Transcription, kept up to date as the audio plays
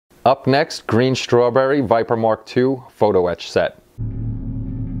Up next, Greenstrawberry Viper Mk.II Photo-Etch set.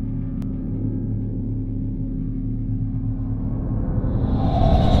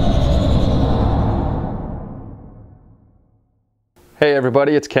 Hey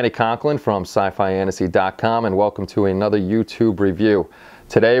everybody, it's Kenny Conklin from SciFiantasy.com and welcome to another YouTube review.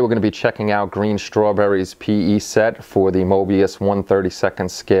 Today we're going to be checking out Greenstrawberry's PE set for the Moebius 1/32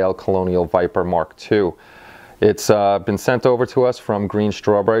 scale Colonial Viper Mk.II. It's been sent over to us from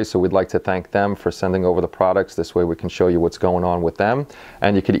Greenstrawberry, so we'd like to thank them for sending over the products. This way we can show you what's going on with them.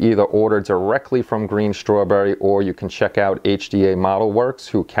 And you could either order directly from Greenstrawberry, or you can check out HDA Model Works,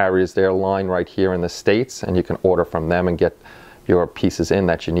 who carries their line right here in the States, and you can order from them and get your pieces in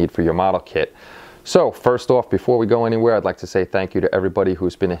that you need for your model kit. So first off, before we go anywhere, I'd like to say thank you to everybody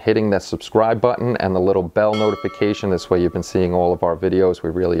who's been hitting that subscribe button and the little bell notification. This way you've been seeing all of our videos.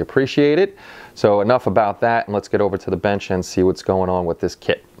 We really appreciate it. So enough about that, and let's get over to the bench and see what's going on with this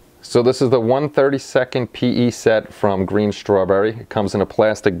kit. So this is the 1/32 PE set from Greenstrawberry. It comes in a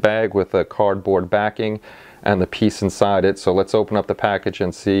plastic bag with a cardboard backing and the piece inside it. So let's open up the package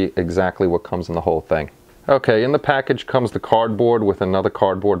and see exactly what comes in the whole thing. Okay, in the package comes the cardboard with another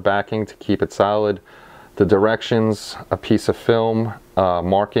cardboard backing to keep it solid, the directions, a piece of film,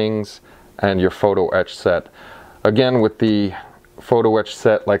 markings, and your Photo-Etch set. Again, with the Photo-Etch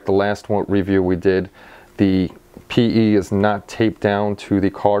set, like the last review we did, the PE is not taped down to the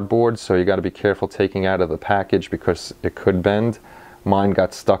cardboard, so you got to be careful taking out of the package because it could bend. Mine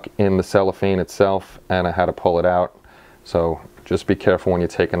got stuck in the cellophane itself and I had to pull it out. So just be careful when you're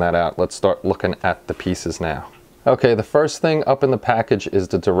taking that out. Let's start looking at the pieces now. Okay, the first thing up in the package is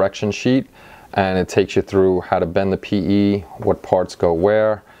the direction sheet, and it takes you through how to bend the PE, what parts go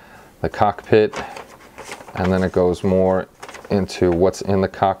where, the cockpit, and then it goes more into what's in the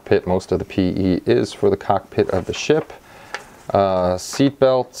cockpit. Most of the PE is for the cockpit of the ship. Seat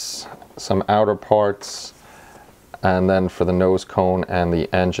belts, some outer parts, and then for the nose cone and the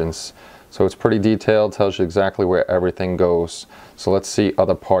engines. So it's pretty detailed, tells you exactly where everything goes. So let's see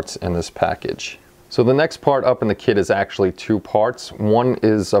other parts in this package. So the next part up in the kit is actually two parts. One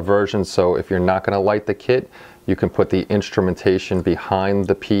is a version, so if you're not going to light the kit, you can put the instrumentation behind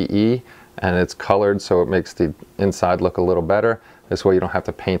the PE, and it's colored so it makes the inside look a little better. This way you don't have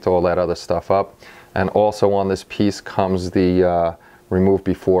to paint all that other stuff up. And also on this piece comes the remove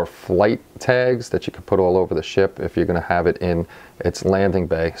before flight tags that you can put all over the ship if you're going to have it in its landing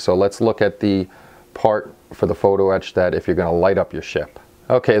bay. So let's look at the part for the Photo-Etch that if you're going to light up your ship.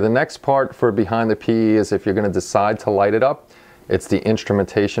 Okay, the next part for behind the PE is if you're going to decide to light it up. It's the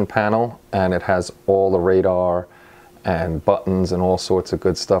instrumentation panel, and it has all the radar and buttons and all sorts of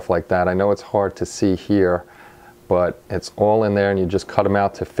good stuff like that. I know it's hard to see here, but it's all in there, and you just cut them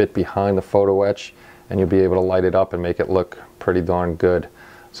out to fit behind the Photo-Etch, and you'll be able to light it up and make it look pretty darn good.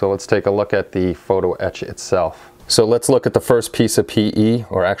 So let's take a look at the Photo-Etch itself. So let's look at the first piece of PE,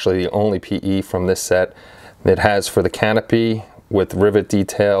 or actually the only PE from this set. It has for the canopy with rivet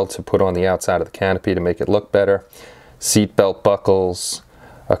detail to put on the outside of the canopy to make it look better. Seat belt buckles,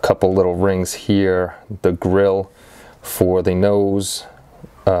 a couple little rings here, the grill for the nose,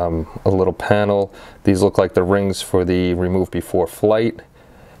 a little panel. These look like the rings for the remove before flight.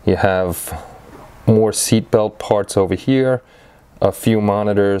 You have more seatbelt parts over here, a few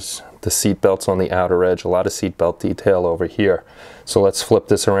monitors, the seatbelts on the outer edge, a lot of seatbelt detail over here. So let's flip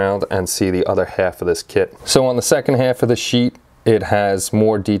this around and see the other half of this kit. So on the second half of the sheet, it has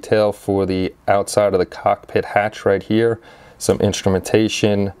more detail for the outside of the cockpit hatch right here, some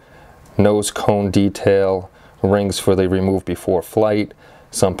instrumentation, nose cone detail, rings for the remove before flight,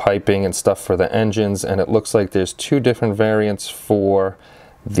 some piping and stuff for the engines, and it looks like there's two different variants for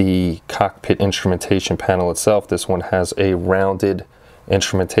the cockpit instrumentation panel itself. This one has a rounded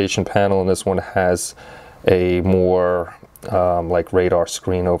instrumentation panel, and this one has a more like radar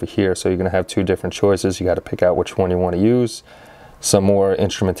screen over here. So you're going to have two different choices. You got to pick out which one you want to use. Some more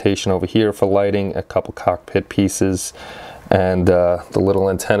instrumentation over here for lighting, a couple cockpit pieces, and the little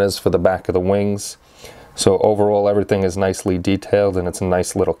antennas for the back of the wings. So overall everything is nicely detailed, and it's a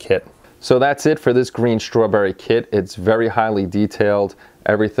nice little kit. So that's it for this Greenstrawberry kit. It's very highly detailed.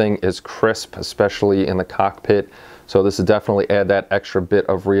 Everything is crisp, especially in the cockpit. So this will definitely add that extra bit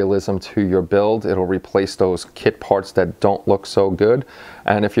of realism to your build. It'll replace those kit parts that don't look so good.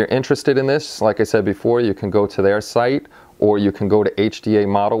 And if you're interested in this, like I said before, you can go to their site, or you can go to HDA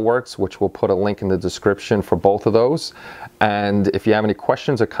Model Works, which we'll put a link in the description for both of those. And if you have any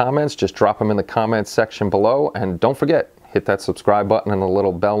questions or comments, just drop them in the comments section below. And don't forget, hit that subscribe button and the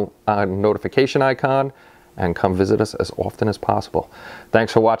little bell notification icon, and come visit us as often as possible.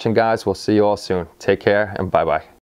 Thanks for watching, guys. We'll see you all soon. Take care, and bye-bye.